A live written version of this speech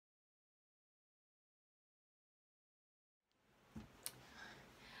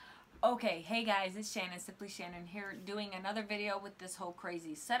Okay, hey guys, it's Shannon, Simply Shannon here, doing another video with this whole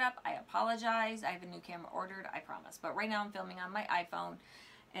crazy setup. I apologize. I have a new camera ordered, I promise. But right now I'm filming on my iPhone,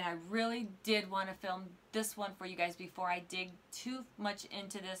 and I really did want to film this one for you guys before I dig too much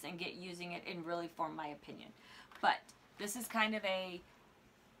into this and get using it and really form my opinion. But this is kind of a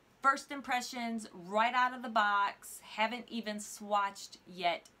first impressions, right out of the box, haven't even swatched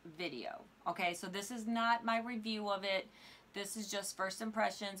yet video. Okay, so this is not my review of it. This is just first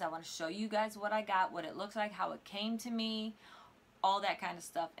impressions. I want to show you guys what I got, what it looks like, how it came to me, all that kind of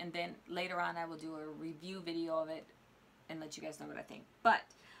stuff. And then later on I will do a review video of it and let you guys know what I think. But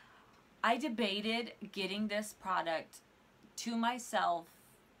I debated getting this product to myself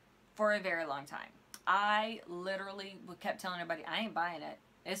for a very long time. I literally kept telling everybody, I ain't buying it.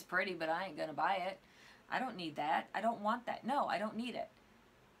 It's pretty, but I ain't gonna buy it. I don't need that. I don't want that. No, I don't need it.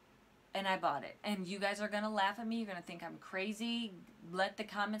 And I bought it. And you guys are going to laugh at me. You're going to think I'm crazy. Let the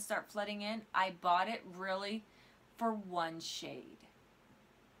comments start flooding in. I bought it really for one shade.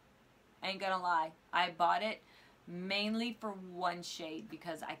 Ain't going to lie. I bought it mainly for one shade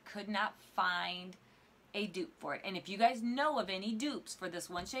because I could not find a dupe for it. And if you guys know of any dupes for this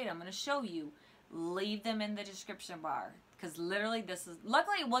one shade, I'm going to show you. Leave them in the description bar. Because literally this is,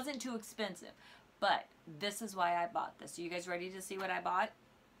 luckily it wasn't too expensive. But this is why I bought this. Are you guys ready to see what I bought?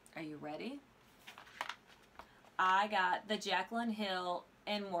 Are you ready? I got the Jaclyn Hill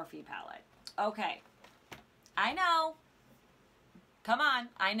X Morphe palette. Okay. I know. Come on.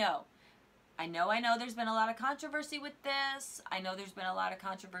 I know there's been a lot of controversy with this. I know there's been a lot of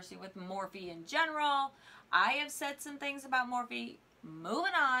controversy with Morphe in general. I have said some things about Morphe.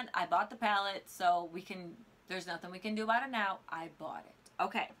 Moving on. I bought the palette, so there's nothing we can do about it now. I bought it.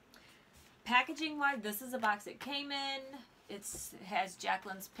 Okay. Packaging wise, this is a box it came in. It has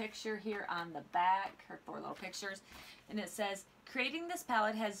Jaclyn's picture here on the back, her 4 little pictures, and it says, creating this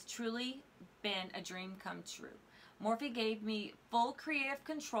palette has truly been a dream come true. Morphe gave me full creative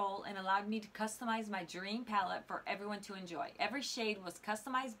control and allowed me to customize my dream palette for everyone to enjoy. Every shade was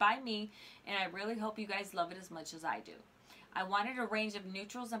customized by me, and I really hope you guys love it as much as I do. I wanted a range of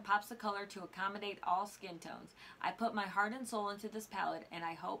neutrals and pops of color to accommodate all skin tones. I put my heart and soul into this palette, and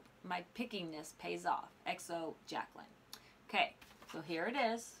I hope my pickiness pays off. XO Jaclyn. Okay, so here it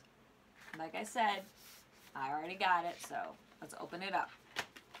is. Like I said, I already got it, so let's open it up.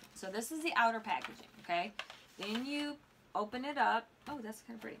 So this is the outer packaging, okay? Then you open it up. Oh, that's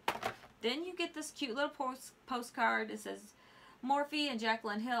kind of pretty. Then you get this cute little postcard. It says, Morphe and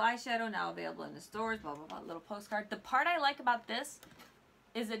Jaclyn Hill eyeshadow now available in the stores, blah, blah, blah, little postcard. The part I like about this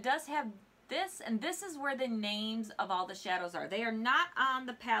is it does have this, and this is where the names of all the shadows are. They are not on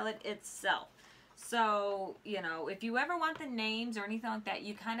the palette itself. So, you know, if you ever want the names or anything like that,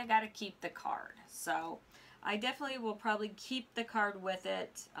 you kind of got to keep the card. So, I definitely will probably keep the card with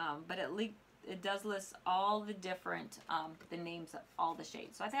it, but at least it does list all the different, the names of all the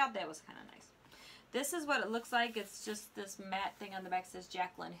shades. So, I thought that was kind of nice. This is what it looks like. It's just this matte thing on the back that says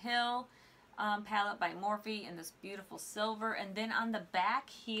Jaclyn Hill palette by Morphe in this beautiful silver. And then on the back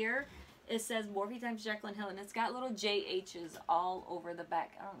here, it says Morphe times Jaclyn Hill, and it's got little JHs all over the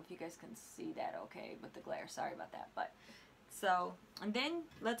back. I don't know if you guys can see that okay with the glare. Sorry about that. But so, and then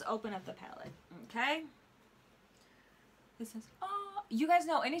let's open up the palette. Okay. It says, oh, you guys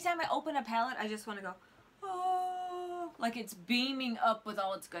know, anytime I open a palette, I just want to go, oh, like it's beaming up with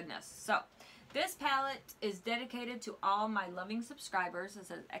all its goodness. So, this palette is dedicated to all my loving subscribers. It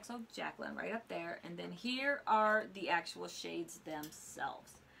says XO Jaclyn right up there. And then here are the actual shades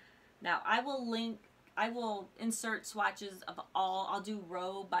themselves. Now, I will insert swatches of all. I'll do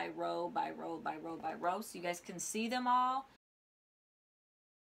row by row by row by row by row so you guys can see them all.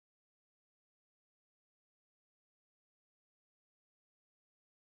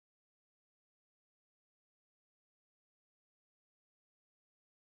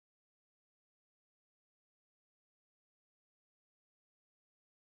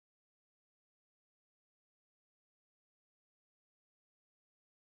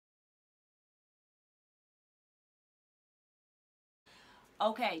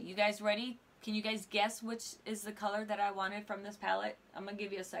 Okay, you guys ready? Can you guys guess which is the color that I wanted from this palette? I'm going to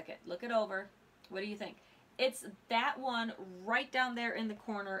give you a second. Look it over. What do you think? It's that one right down there in the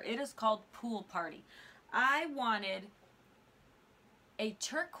corner. It is called Pool Party. I wanted a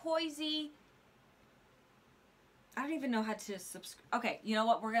turquoisey, I don't even know how to subscribe. Okay, you know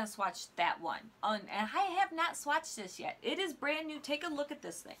what? We're going to swatch that one. And I have not swatched this yet. It is brand new. Take a look at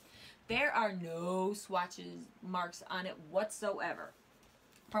this thing. There are no swatches marks on it whatsoever.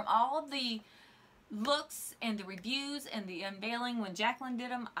 From all the looks and the reviews and the unveiling when Jaclyn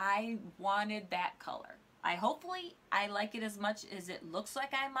did them, I wanted that color. Hopefully I like it as much as it looks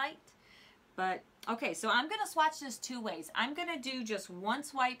like I might. But, okay, so I'm going to swatch this 2 ways. I'm going to do just one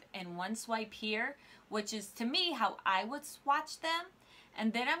swipe and one swipe here, which is, to me, how I would swatch them.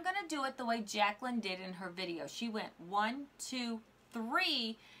 And then I'm going to do it the way Jaclyn did in her video. She went 1, 2,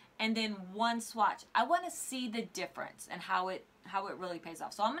 3, and then one swatch. I want to see the difference and how it really pays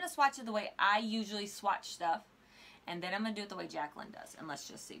off. So I'm going to swatch it the way I usually swatch stuff. And then I'm going to do it the way Jaclyn does. And let's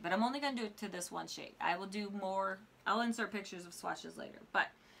just see. But I'm only going to do it to this one shade. I will do more. I'll insert pictures of swatches later. But,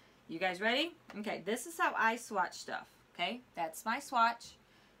 you guys ready? Okay, this is how I swatch stuff. Okay, that's my swatch.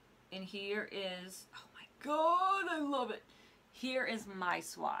 And here is, oh my God, I love it. Here is my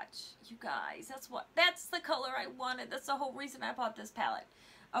swatch. You guys, that's the color I wanted. That's the whole reason I bought this palette.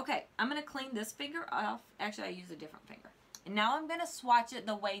 Okay, I'm going to clean this finger off. Actually, I use a different finger. And now I'm going to swatch it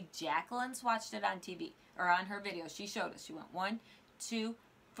the way Jaclyn swatched it on TV, or on her video. She showed us. She went 1, 2,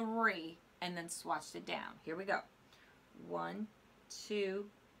 3, and then swatched it down. Here we go. 1, 2,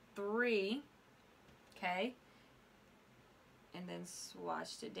 3. Okay. And then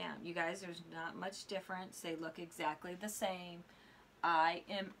swatched it down. You guys, there's not much difference. They look exactly the same. I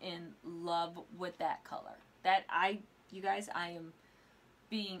am in love with that color. You guys, I am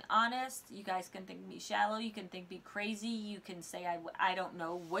being honest. You guys can think me shallow. You can think me crazy. You can say I don't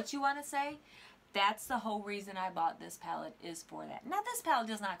know what you want to say. That's the whole reason I bought this palette, is for that. Now, this palette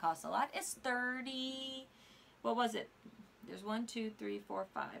does not cost a lot. It's 30, what was it? There's 1, 2, 3, 4,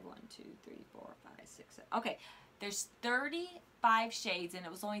 5. 1, 2, 3, 4, 5, 6, 7. Okay, there's 35 shades, and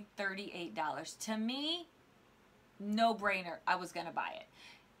it was only $38. To me, no brainer. I was going to buy it.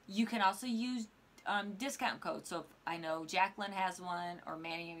 You can also use discount codes. So if I know Jaclyn has one, or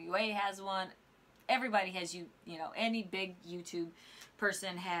Manny MUA has one. Everybody has, you know, any big YouTube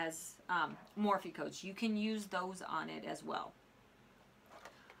person has Morphe codes. You can use those on it as well.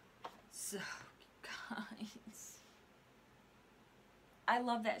 So, guys, I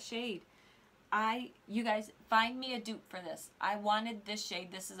love that shade. You guys, find me a dupe for this. I wanted this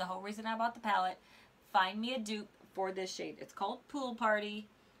shade. This is the whole reason I bought the palette. Find me a dupe for this shade. It's called Pool Party.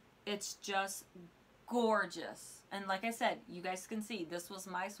 It's just gorgeous. And like I said, you guys can see, this was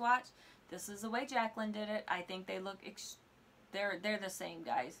my swatch. This is the way Jaclyn did it. I think they look, they're the same,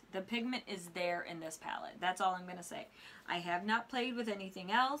 guys. The pigment is there in this palette. That's all I'm going to say. I have not played with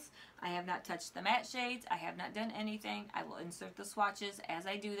anything else. I have not touched the matte shades. I have not done anything. I will insert the swatches as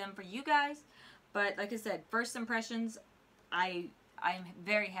I do them for you guys. But like I said, first impressions, I'm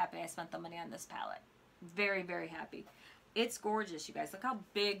very happy I spent the money on this palette. Very, very happy. It's gorgeous, you guys. Look how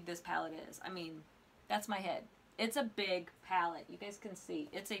big this palette is. I mean, that's my head. It's a big palette. You guys can see.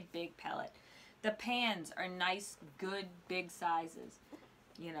 It's a big palette. The pans are nice, good, big sizes.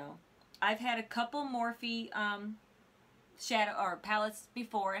 You know, I've had a couple Morphe shadow or palettes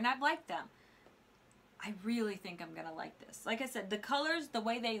before, and I've liked them. I really think I'm going to like this. Like I said, the colors, the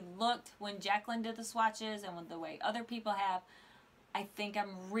way they looked when Jaclyn did the swatches and with the way other people have, I think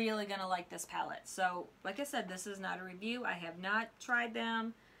I'm really going to like this palette. So, like I said, this is not a review. I have not tried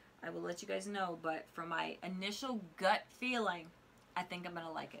them. I will let you guys know. But from my initial gut feeling, I think I'm going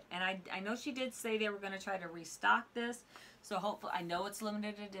to like it. And I know she did say they were going to try to restock this. So, hopefully, I know it's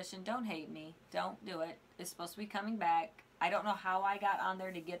limited edition. Don't hate me. Don't do it. It's supposed to be coming back. I don't know how I got on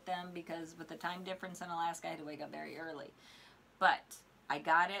there to get them, because with the time difference in Alaska, I had to wake up very early. But I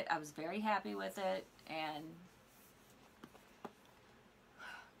got it. I was very happy with it. And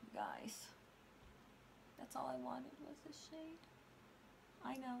guys, that's all I wanted was this shade.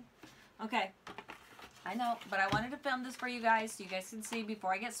 I know. Okay. I know, but I wanted to film this for you guys so you guys can see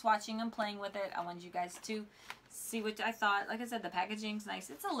before I get swatching and playing with it. I wanted you guys to see what I thought. Like I said, the packaging's nice.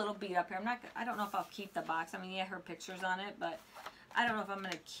 It's a little beat up here. I don't know if I'll keep the box. I mean, yeah, her picture's on it, but I don't know if I'm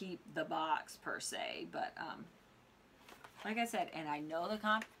going to keep the box per se. But like I said, and I know the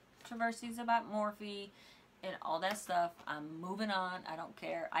controversies about Morphe and all that stuff. I'm moving on. I don't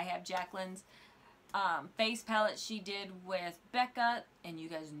care. I have Jaclyn's face palette she did with Becca, and you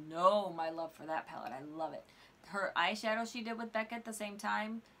guys know my love for that palette. I love it. Her eyeshadow she did with Becca at the same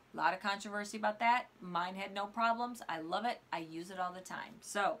time. A lot of controversy about that. Mine had no problems. I love it. I use it all the time.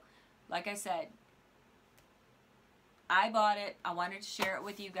 So, like I said, I bought it. I wanted to share it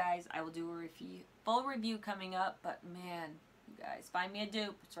with you guys. I will do a full review coming up, but man, you guys, find me a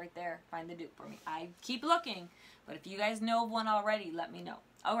dupe. It's right there. Find the dupe for me. I keep looking, but if you guys know of one already, let me know.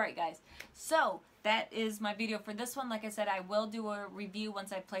 Alright, guys. So, that is my video for this one. Like I said, I will do a review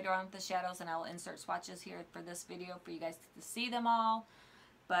once I've played around with the shadows, and I will insert swatches here for this video for you guys to see them all.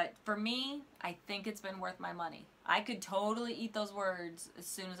 But for me, I think it's been worth my money. I could totally eat those words as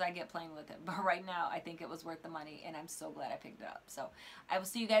soon as I get playing with it. But right now, I think it was worth the money, and I'm so glad I picked it up. So, I will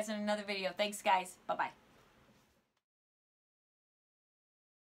see you guys in another video. Thanks, guys. Bye-bye.